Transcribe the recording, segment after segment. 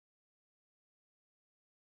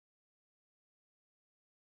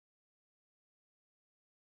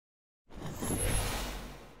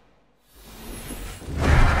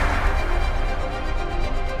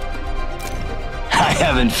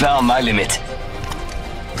haven't found my limit.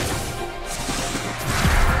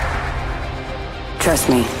 Trust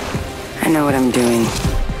me, I know what I'm doing.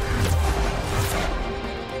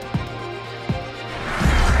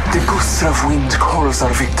 The gusts of wind calls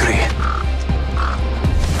our victory.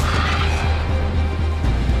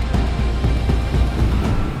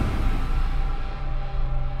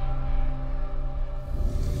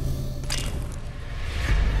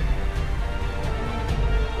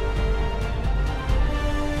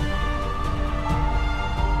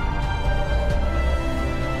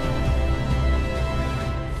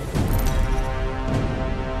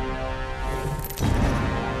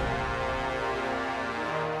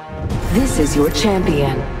 This is your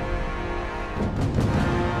champion.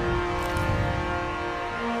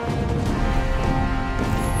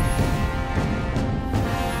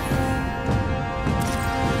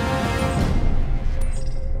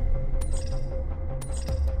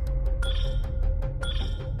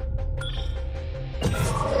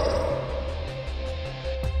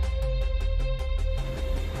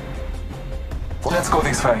 Let's go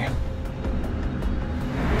this way.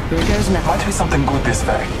 Here goes nothing. Might be something good this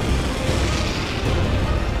way.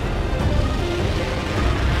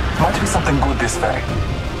 Might be something good this way.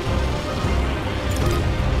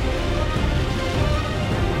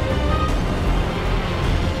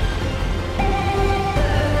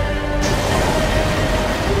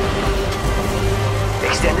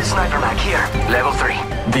 Extended sniper mag here. Level 3.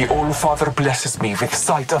 The All-Father blesses me with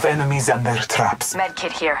sight of enemies and their traps.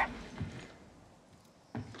 Medkit here.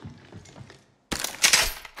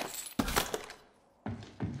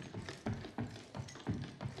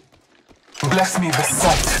 Bless me with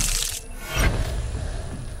sight.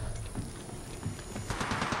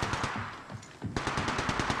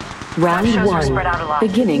 Round Shows we're 1. spread out a lot.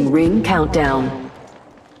 Beginning ring countdown.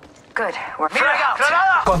 Good, we're Frag out!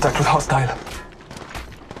 Contact with hostile.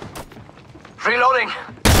 Reloading!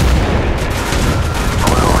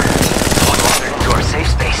 Oh no. Wandered into our safe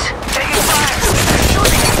space. Taking fire!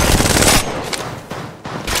 Shooting!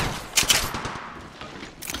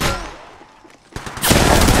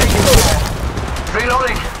 Taking fire!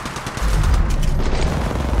 Reloading!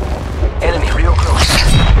 Enemy real close.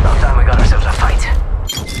 About time we got ourselves a fight.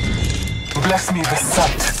 Bless me with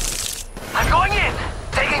sight. I'm going in!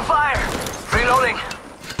 Taking fire! Reloading!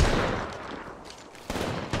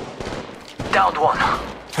 Downed one.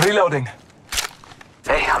 Reloading.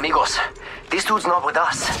 Hey, amigos. This dude's not with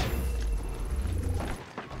us.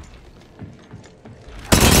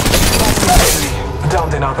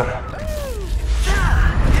 Downed another.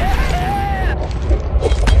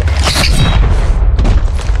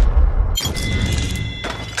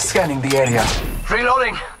 Scanning the area.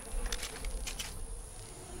 Reloading!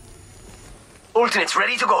 Alternates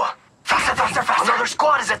ready to go. Faster, faster, faster! Another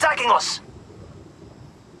squad is attacking us!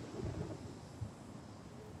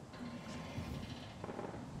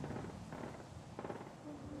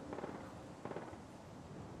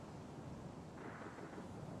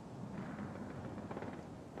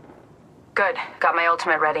 good. Got my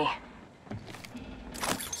ultimate ready.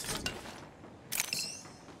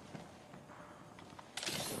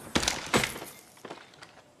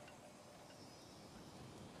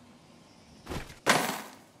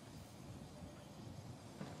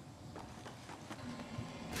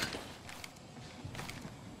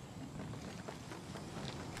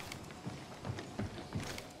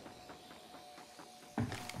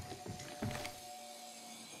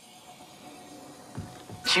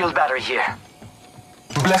 Shield battery here.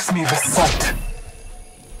 Bless me with sight.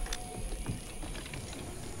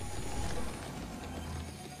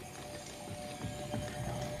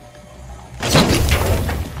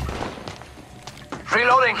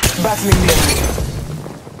 Reloading. Battling the enemy.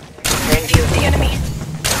 You're in view of the enemy.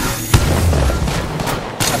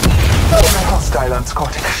 Hostile on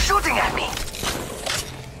Scotty. They're shooting at me.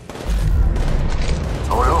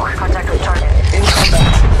 Oh look. Contact with target. In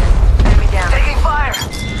combat. Enemy down. Taking fire.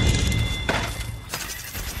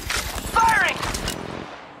 Firing.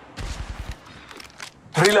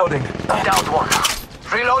 Reloading. Downed one.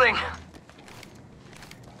 Reloading.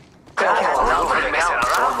 Now we're messing around.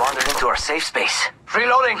 Someone wandered into our safe space.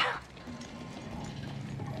 Reloading.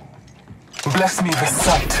 Bless me with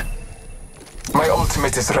sight. My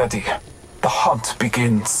ultimate is ready. The hunt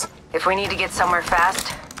begins. If we need to get somewhere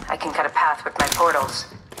fast, I can cut a path with my portals.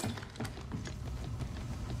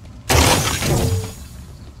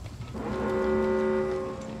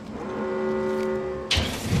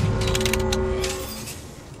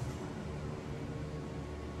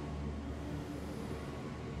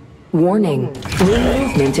 Warning. Ring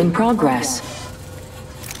movement in progress.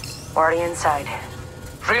 Already inside.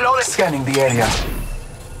 Reloading. Scanning the area.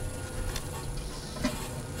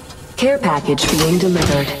 Care package being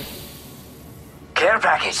delivered. Care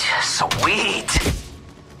package. Sweet.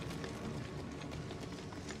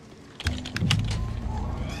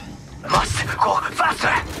 Must go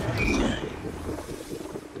faster.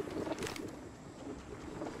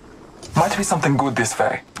 Might be something good this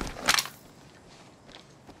way.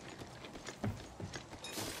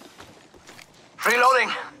 Reloading.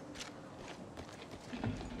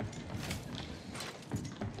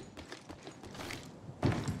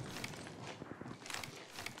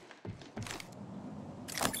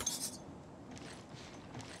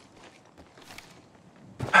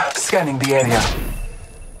 Scanning the area.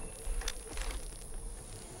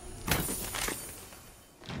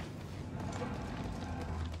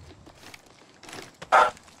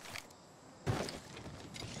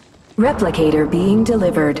 Replicator being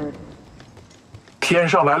delivered. 天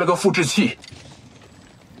上来了个复制器。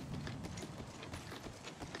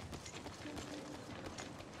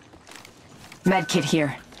Medkit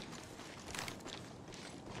here.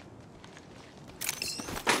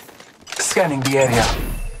 Scanning the area.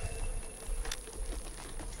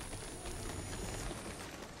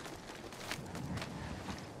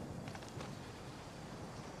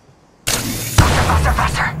 Faster,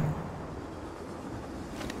 faster.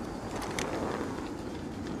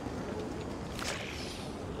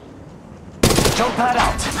 Jump pad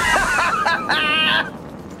out.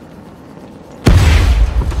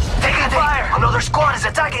 Taking fire. Another squad is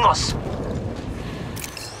attacking us.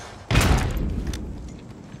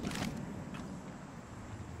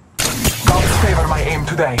 Gods favor my aim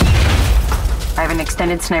today. I have an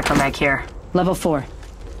extended sniper mag here. Level 4.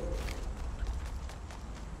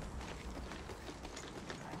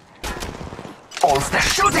 They're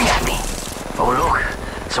shooting at me. Oh look,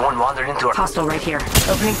 someone wandered into our... Hostile right here.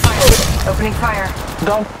 Opening fire. Opening fire.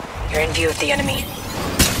 Down. You're in view of the enemy.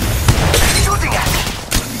 Shooting at me.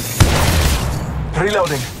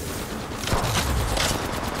 Reloading.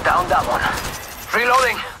 Down that one.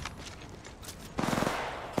 Reloading.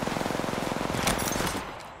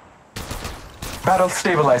 Barrel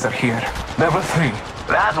stabilizer here. Level 3.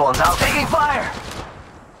 That one's out. Taking fire.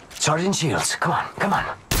 Charging shields. Come on, come on.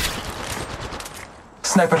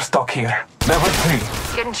 Sniper stock here. Level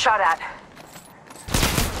 3. Getting shot at.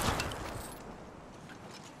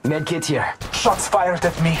 Medkit here. Shots fired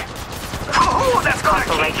at me. Oh, that's gonna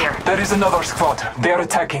Hostile right here. There is another squad. They are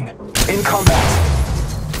attacking. In combat.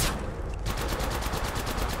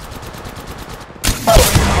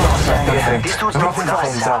 These dudes don't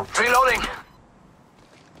stop. Reloading.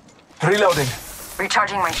 Reloading.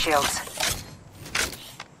 Recharging my shields.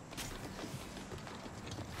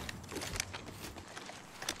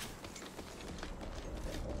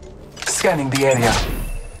 Scanning the area.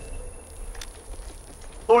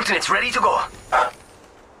 Ultimate's ready to go.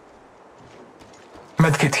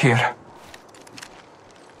 Medkit here.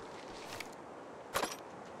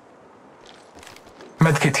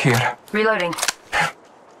 Medkit here. Reloading.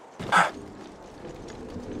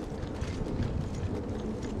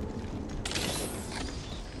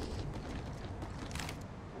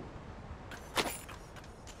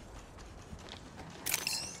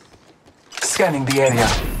 Scanning the area.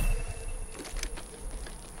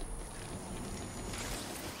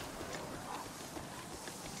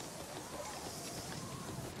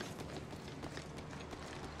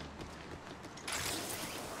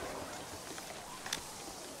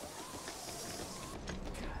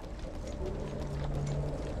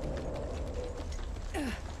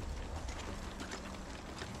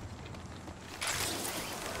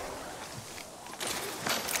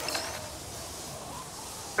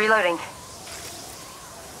 Reloading.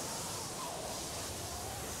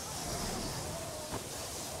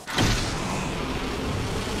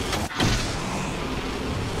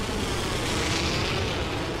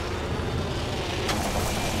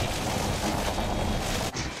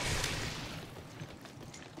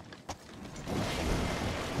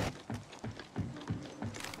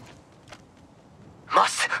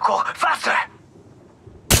 Must go faster.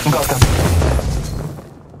 Got them.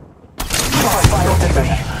 Fire delivery.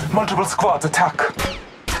 Multiple squads attack.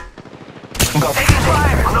 Got Taking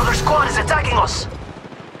fire. Another squad is attacking us.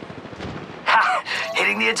 Ha!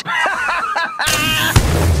 Hitting the edge.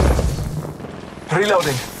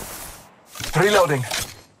 Reloading. Reloading.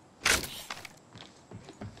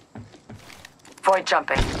 Void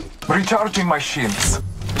jumping. Recharging my shields.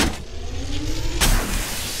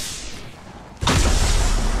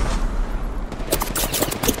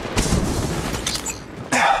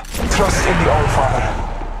 Trust in the All-Father.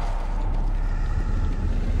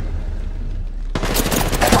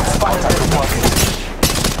 Spot at the market.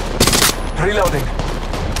 Reloading.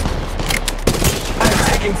 I'm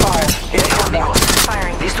Taking fire. Hey, amigos.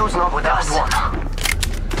 Firing. These dudes not with us. One.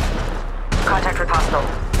 Contact with hostile.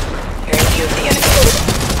 You're in view of the enemy.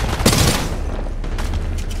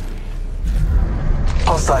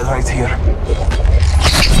 Hostile right here.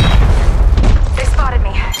 They spotted me.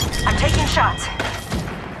 I'm taking shots.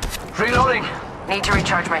 Reloading. Need to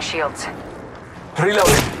recharge my shields.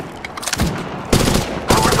 Reloading.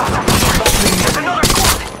 There's another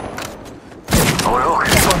squad. Oh, look.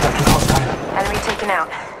 Contact with hostile. Enemy taken out.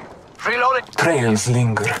 Reloading. Trails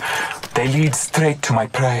linger. They lead straight to my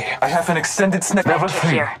prey. I have an extended snap. Level Get 3.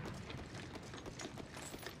 here.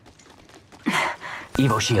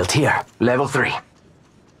 Evo shield here. Level 3.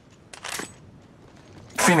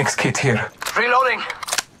 Phoenix kit here. Reloading.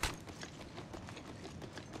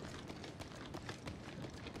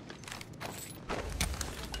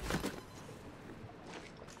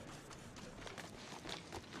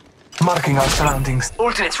 Marking our surroundings.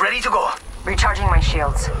 Ultimate's ready to go. Recharging my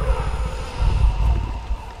shields.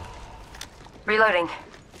 Reloading.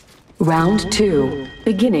 Round 2.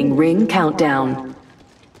 Beginning ring countdown.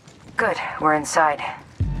 Good, we're inside.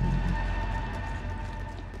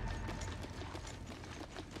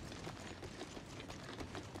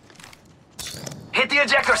 Hit the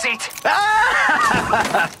ejector seat.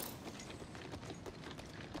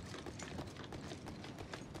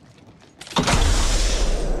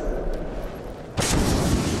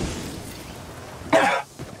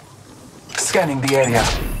 Scanning the area.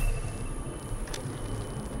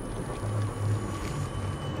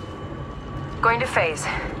 Going to phase.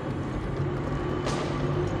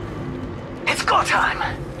 It's go time.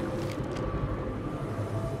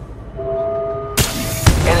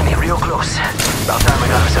 Enemy real close. About time we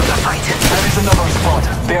got ourselves a fight. There is another squad.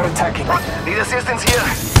 They're attacking. Need assistance here.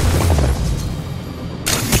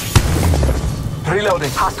 Reloading.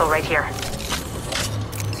 Hostile right here.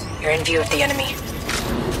 You're in view of the enemy.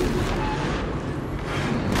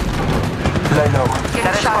 Lay low.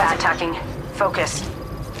 Another squad's attacking. Focus.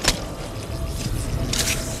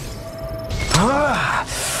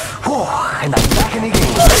 Whew, and I'm back in the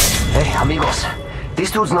game. Hey, amigos.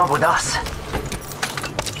 This dude's not with us.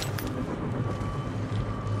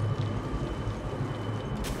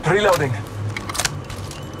 Reloading.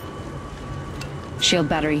 Shield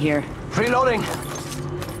battery here. Reloading.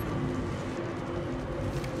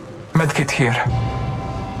 Medkit here.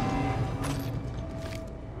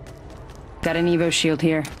 Got an Evo shield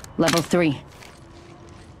here. Level 3.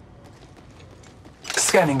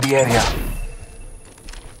 Scanning the area.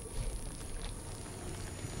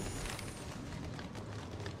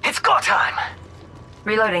 It's go time.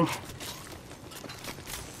 Reloading.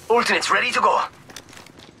 Ultimate's ready to go.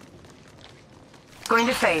 Going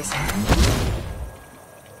to phase.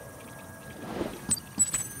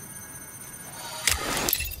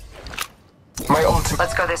 My ultimate.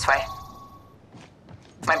 Let's go this way.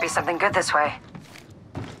 Might be something good this way.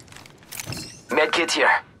 Medkit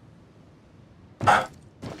here.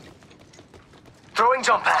 Throwing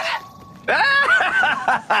jump pad.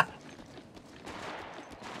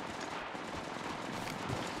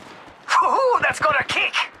 Woohoo, that's got a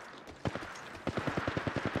kick.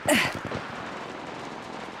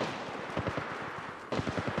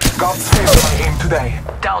 God's favor my aim today.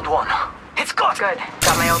 Downed one. It's got Good.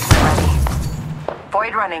 Got my ultimate ready.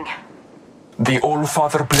 Void running. The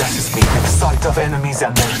All-Father blesses me with sight of enemies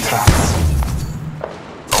and their traps.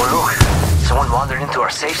 Oh look, someone wandered into our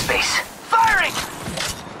safe space. Firing!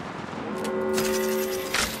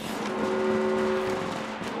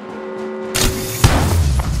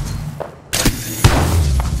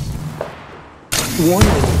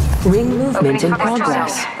 Warning. Ring movement Opening in for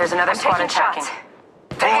progress. tunnel. There's another squad attacking.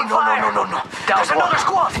 Taking fire! No. There's another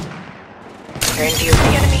squad! You're in view of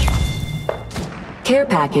the enemy. Care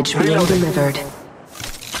package being delivered.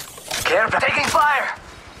 Care taking fire!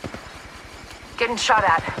 Getting shot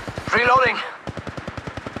at. Reloading!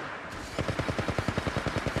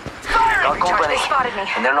 Firing! Got company. They spotted me.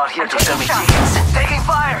 And they're not here I'm to sell me taking chickens. shots. Taking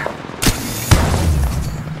fire!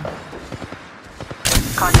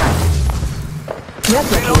 Contact.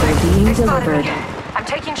 Replicator being They spotted delivered. me. I'm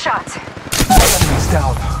taking shots. More enemies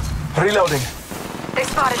down. Reloading. They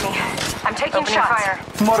spotted me. I'm taking shots. Fire.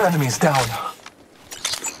 More enemies down.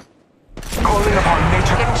 Calling upon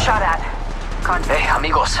nature. Getting shot at. Contact. Hey,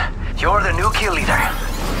 amigos. You're the new kill leader.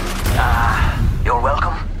 You're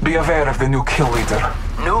welcome. Be aware of the new kill leader.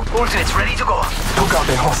 New ultimate's ready to go. Took out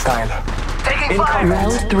a hostile. Taking In fire! combat.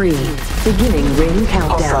 Round 3. Beginning ring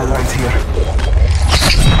Hostile countdown. right here.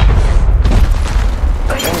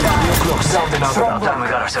 Taking fire! Close. Down and out. About time we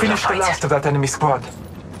got ourselves a Finish the fight. last of that enemy squad.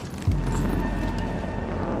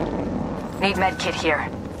 Need med kit here.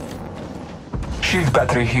 shield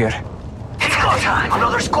battery here. It's go time!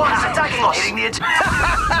 Another squad is attacking us! Hitting the edge.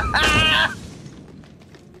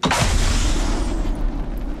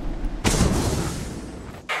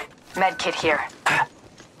 Medkit here.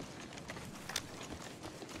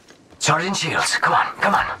 Sergeant Shields, come on,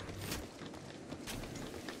 come on.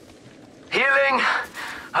 Healing!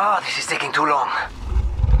 Oh, this is taking too long.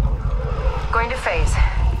 Going to phase.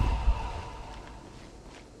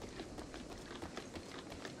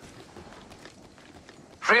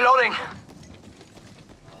 Reloading!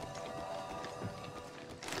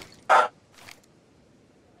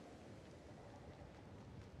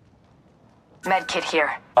 Medkit here.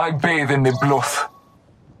 I bathe in the blood.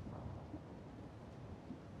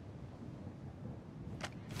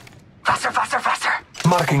 Faster, faster, faster!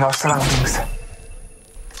 Marking our surroundings.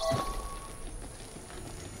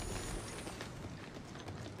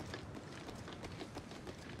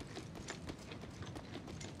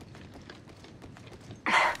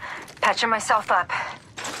 Patching myself up.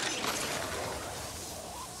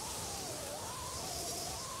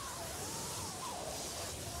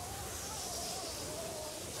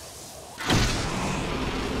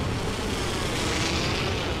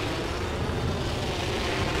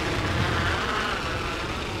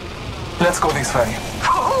 Let's go this way.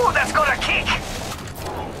 Ooh, that's got a kick!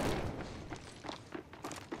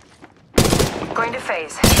 Going to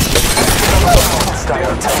phase.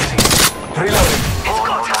 Hostile activity. Reloading. It's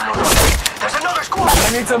go time! There's another squad!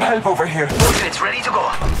 I need some help over here. Units ready to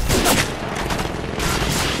go.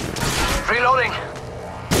 Reloading.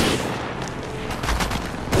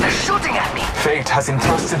 They're shooting at me. Fate has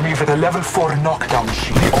entrusted me with a level 4 knockdown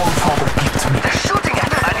shield. The All-Father beat me. They're shooting at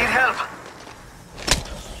me. I need help.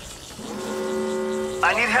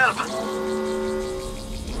 I need help.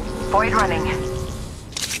 Void running.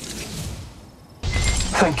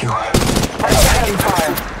 Thank you.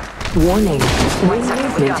 Hellfire. Warning. Ring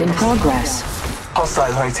movement in progress.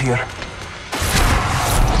 Hostile right here.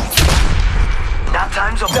 That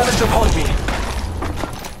time's up. Damage upon me.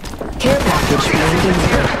 Care package being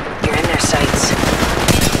delivered.